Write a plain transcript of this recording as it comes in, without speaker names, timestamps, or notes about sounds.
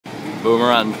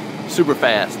Boomerang, super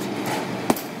fast.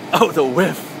 Oh, the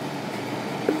whiff.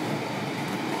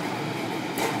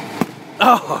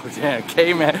 Oh, damn,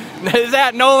 K-Man. Is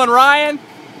that Nolan Ryan?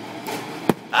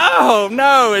 Oh,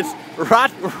 no, it's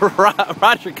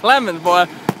Roger Clemens, boy.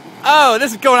 Oh,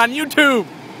 this is going on YouTube.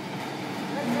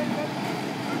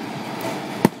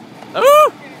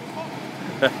 Ooh.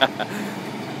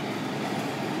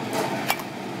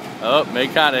 Oh, may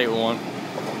contact ate one.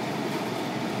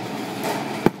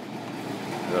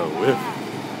 Oh, whiff.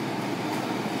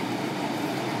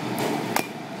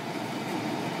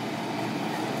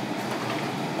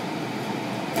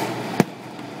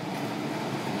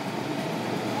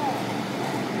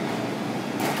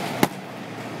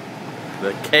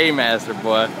 The K-Master,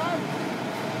 boy.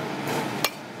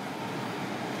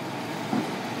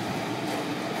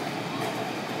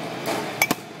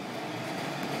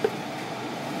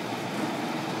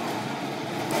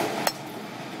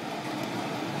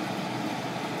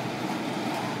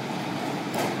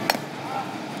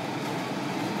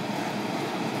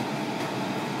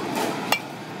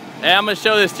 Hey, I'm gonna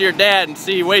show this to your dad and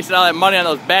see you wasted all that money on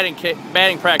those batting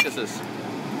practices.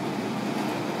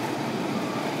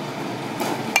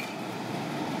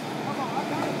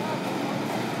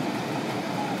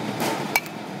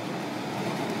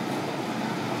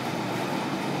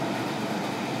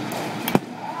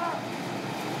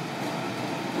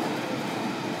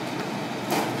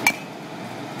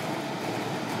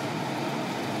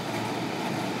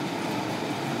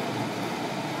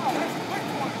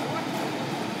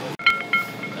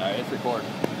 It's recording.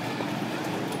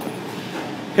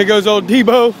 Here goes old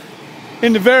Debo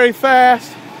in the very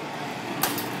fast.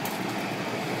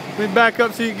 Let me back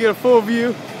up so you can get a full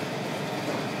view.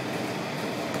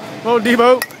 Old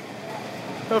Debo.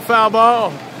 A foul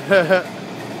ball.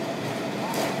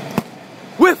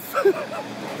 Whiff!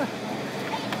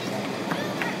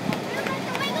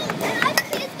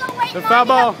 The foul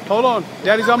ball. Hold on.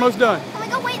 Daddy's almost done. I'm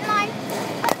gonna go wait in line.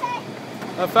 Okay.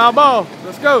 A foul ball.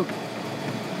 Let's go.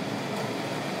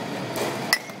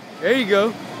 There you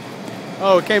go.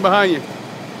 Oh, it came behind you.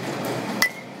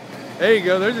 There you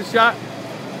go. There's a shot.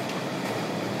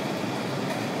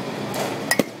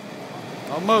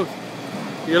 Almost.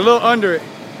 You're a little under it.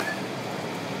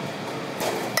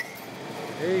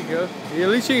 There you go. At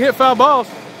least you can hit foul balls.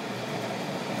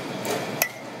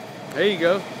 There you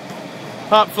go.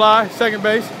 Pop fly, second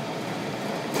base.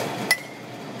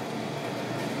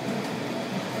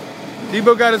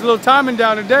 Debo got his little timing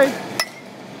down today.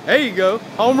 There you go.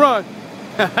 Home run.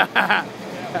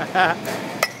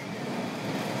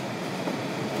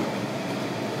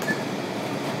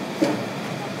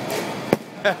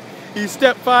 He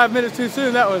stepped 5 minutes too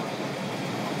soon, that one.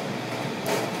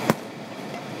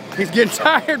 He's getting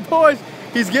tired, boys.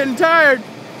 He's getting tired.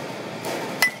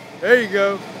 There you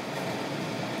go.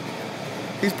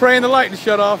 He's praying the light to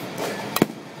shut off.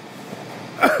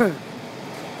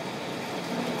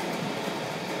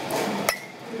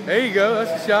 There you go,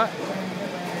 that's a shot.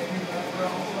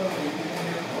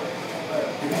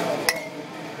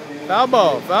 Foul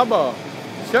ball, foul ball.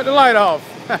 Shut the light off.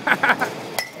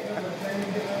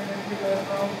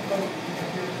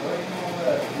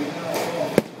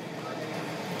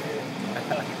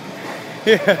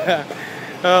 Yeah,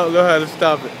 I don't know how to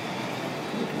stop it.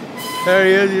 There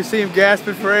he is, you see him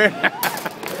gasping for air.